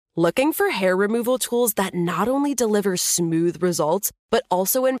Looking for hair removal tools that not only deliver smooth results, but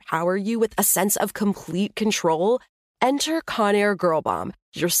also empower you with a sense of complete control? Enter Conair Girl Bomb,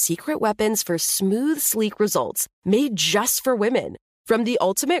 your secret weapons for smooth, sleek results, made just for women. From the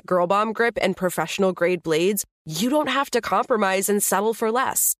ultimate Girl Bomb grip and professional-grade blades, you don't have to compromise and settle for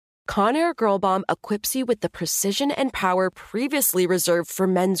less. Conair Girl Bomb equips you with the precision and power previously reserved for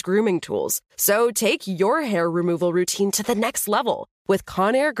men's grooming tools. So take your hair removal routine to the next level with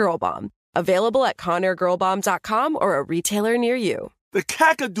Conair Girl Bomb. Available at ConairGirlBomb.com or a retailer near you. The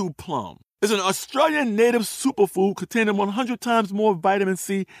Kakadu plum is an Australian native superfood containing 100 times more vitamin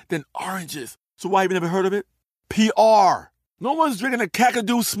C than oranges. So why have you never heard of it? PR. No one's drinking a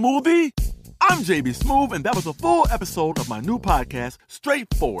Kakadu smoothie? I'm JB Smoove, and that was a full episode of my new podcast,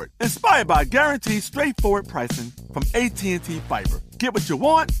 Straightforward, inspired by guaranteed straightforward pricing from AT&T Fiber. Get what you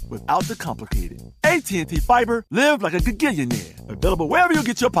want without the complicated. AT&T Fiber, live like a gigillionaire. Available wherever you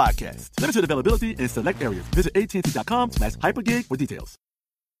get your podcasts. Limited availability in select areas. Visit AT&T.com/hypergig for details.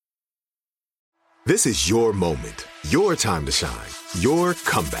 This is your moment, your time to shine, your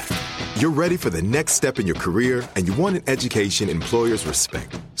comeback. You're ready for the next step in your career, and you want an education employers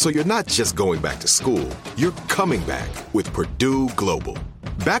respect. So you're not just going back to school, you're coming back with Purdue Global.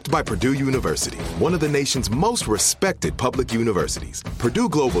 Backed by Purdue University, one of the nation's most respected public universities, Purdue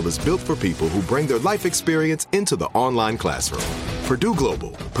Global is built for people who bring their life experience into the online classroom. Purdue Global,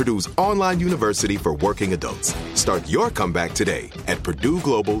 Purdue's online university for working adults. Start your comeback today at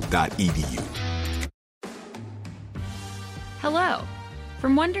purdueglobal.edu. Hello.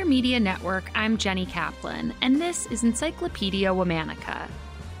 From Wonder Media Network, I'm Jenny Kaplan, and this is Encyclopedia Womanica.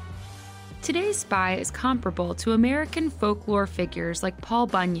 Today's spy is comparable to American folklore figures like Paul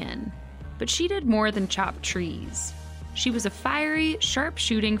Bunyan, but she did more than chop trees. She was a fiery,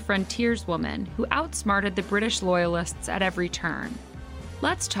 sharp-shooting frontierswoman who outsmarted the British loyalists at every turn.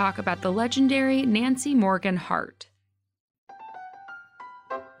 Let's talk about the legendary Nancy Morgan Hart.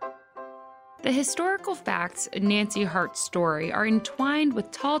 The historical facts in Nancy Hart's story are entwined with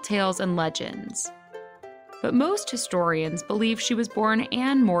tall tales and legends. But most historians believe she was born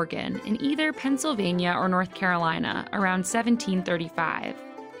Anne Morgan in either Pennsylvania or North Carolina around 1735.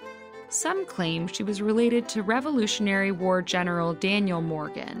 Some claim she was related to Revolutionary War General Daniel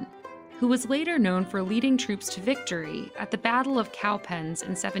Morgan, who was later known for leading troops to victory at the Battle of Cowpens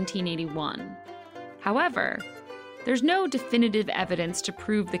in 1781. However, there's no definitive evidence to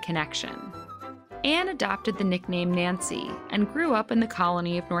prove the connection. Anne adopted the nickname Nancy and grew up in the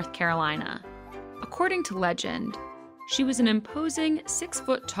colony of North Carolina. According to legend, she was an imposing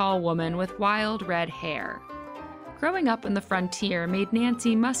 6-foot-tall woman with wild red hair. Growing up in the frontier made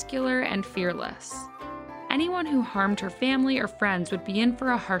Nancy muscular and fearless. Anyone who harmed her family or friends would be in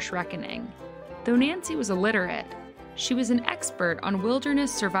for a harsh reckoning. Though Nancy was illiterate, she was an expert on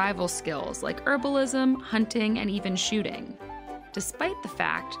wilderness survival skills like herbalism, hunting, and even shooting, despite the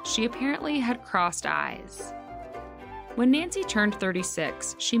fact she apparently had crossed eyes. When Nancy turned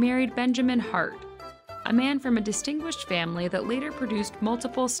 36, she married Benjamin Hart, a man from a distinguished family that later produced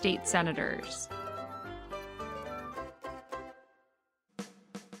multiple state senators.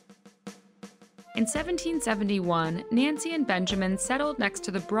 In 1771, Nancy and Benjamin settled next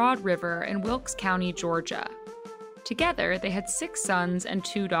to the Broad River in Wilkes County, Georgia. Together, they had 6 sons and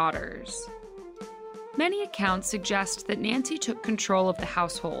 2 daughters. Many accounts suggest that Nancy took control of the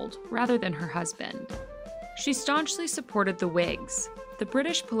household rather than her husband. She staunchly supported the Whigs, the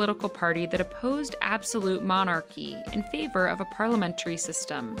British political party that opposed absolute monarchy in favor of a parliamentary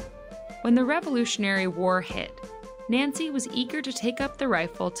system. When the Revolutionary War hit, Nancy was eager to take up the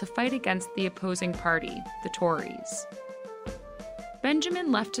rifle to fight against the opposing party, the Tories.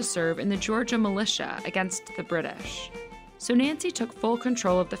 Benjamin left to serve in the Georgia militia against the British. So Nancy took full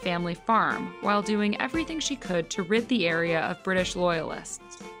control of the family farm while doing everything she could to rid the area of British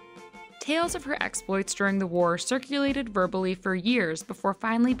loyalists. Tales of her exploits during the war circulated verbally for years before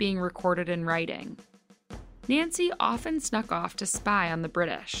finally being recorded in writing. Nancy often snuck off to spy on the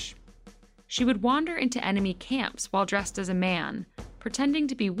British. She would wander into enemy camps while dressed as a man, pretending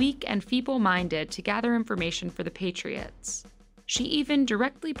to be weak and feeble-minded to gather information for the Patriots. She even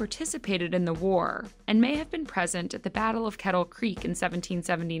directly participated in the war and may have been present at the Battle of Kettle Creek in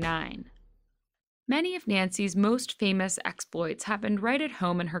 1779. Many of Nancy's most famous exploits happened right at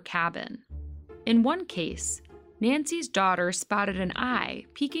home in her cabin. In one case, Nancy's daughter spotted an eye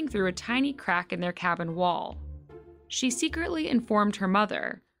peeking through a tiny crack in their cabin wall. She secretly informed her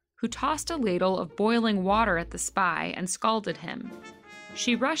mother, who tossed a ladle of boiling water at the spy and scalded him.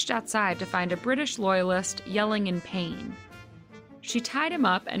 She rushed outside to find a British loyalist yelling in pain. She tied him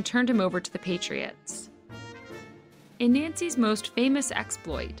up and turned him over to the Patriots. In Nancy's most famous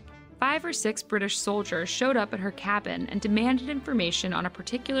exploit, 5 or 6 British soldiers showed up at her cabin and demanded information on a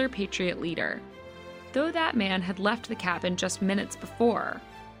particular Patriot leader. Though that man had left the cabin just minutes before,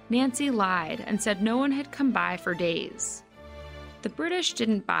 Nancy lied and said no one had come by for days. The British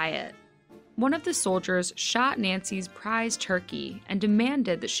didn't buy it. One of the soldiers shot Nancy's prize turkey and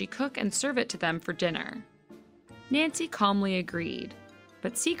demanded that she cook and serve it to them for dinner. Nancy calmly agreed,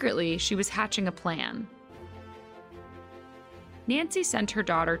 but secretly she was hatching a plan. Nancy sent her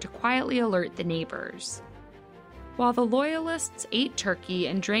daughter to quietly alert the neighbors. While the Loyalists ate turkey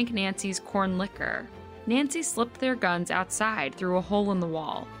and drank Nancy's corn liquor, Nancy slipped their guns outside through a hole in the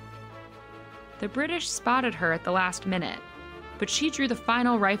wall. The British spotted her at the last minute, but she drew the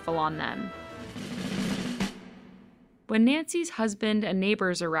final rifle on them. When Nancy's husband and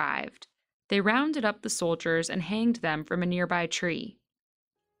neighbors arrived, they rounded up the soldiers and hanged them from a nearby tree.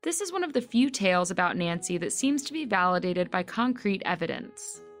 This is one of the few tales about Nancy that seems to be validated by concrete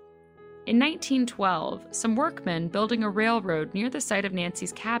evidence. In 1912, some workmen building a railroad near the site of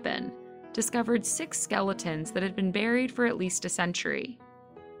Nancy's cabin discovered 6 skeletons that had been buried for at least a century.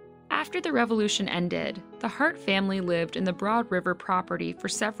 After the Revolution ended, the Hart family lived in the Broad River property for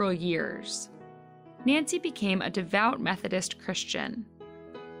several years. Nancy became a devout Methodist Christian.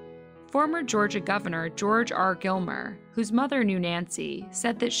 Former Georgia Governor George R. Gilmer, whose mother knew Nancy,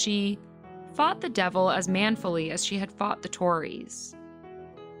 said that she fought the devil as manfully as she had fought the Tories.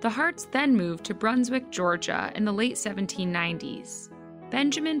 The Harts then moved to Brunswick, Georgia in the late 1790s.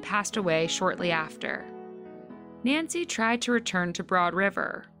 Benjamin passed away shortly after. Nancy tried to return to Broad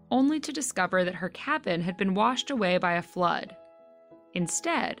River, only to discover that her cabin had been washed away by a flood.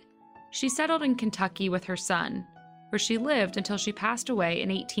 Instead, she settled in Kentucky with her son, where she lived until she passed away in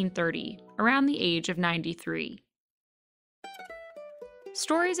 1830, around the age of 93.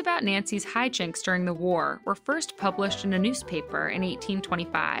 Stories about Nancy's hijinks during the war were first published in a newspaper in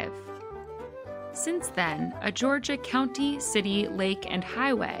 1825. Since then, a Georgia county, city, lake, and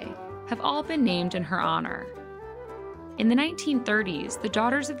highway have all been named in her honor. In the 1930s, the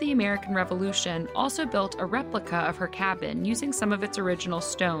Daughters of the American Revolution also built a replica of her cabin using some of its original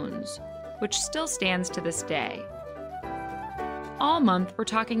stones, which still stands to this day. All month, we're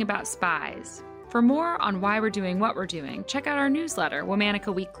talking about spies. For more on why we're doing what we're doing, check out our newsletter,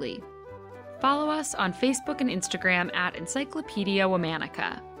 Womanica Weekly. Follow us on Facebook and Instagram at Encyclopedia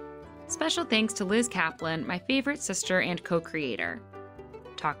Womanica. Special thanks to Liz Kaplan, my favorite sister and co-creator.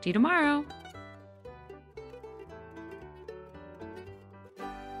 Talk to you tomorrow.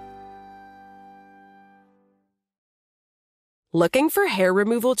 Looking for hair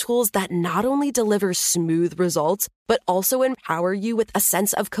removal tools that not only deliver smooth results, but also empower you with a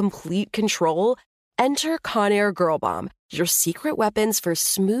sense of complete control? Enter Conair Girl Bomb, your secret weapons for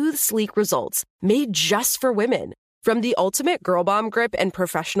smooth, sleek results, made just for women. From the ultimate Girl Bomb grip and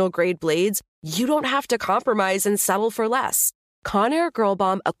professional-grade blades, you don't have to compromise and settle for less. Conair Girl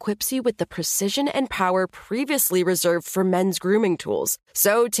Bomb equips you with the precision and power previously reserved for men's grooming tools.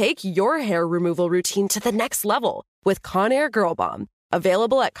 So take your hair removal routine to the next level with Conair Girl Bomb.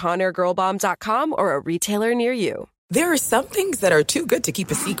 Available at ConairGirlBomb.com or a retailer near you. There are some things that are too good to keep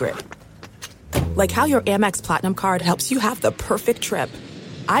a secret. Like how your Amex Platinum card helps you have the perfect trip.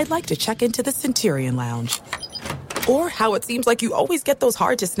 I'd like to check into the Centurion Lounge. Or how it seems like you always get those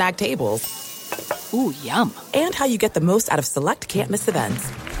hard-to-snag tables. Ooh, yum. And how you get the most out of select can't-miss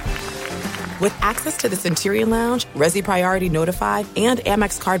events. With access to the Centurion Lounge, Resi Priority Notified, and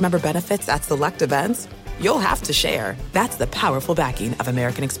Amex card member benefits at select events, you'll have to share. That's the powerful backing of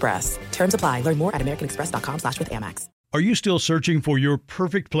American Express. Terms apply. Learn more at americanexpress.com/withAmex. Are you still searching for your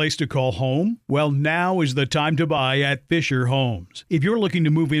perfect place to call home? Well, now is the time to buy at Fisher Homes. If you're looking to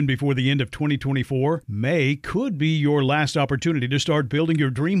move in before the end of 2024, May could be your last opportunity to start building your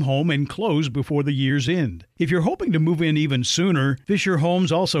dream home and close before the year's end. If you're hoping to move in even sooner, Fisher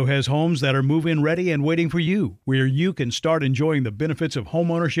Homes also has homes that are move-in ready and waiting for you, where you can start enjoying the benefits of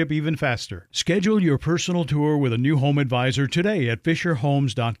homeownership even faster. Schedule your personal tour with a new home advisor today at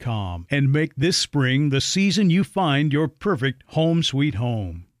FisherHomes.com and make this spring the season you find your perfect home sweet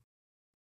home.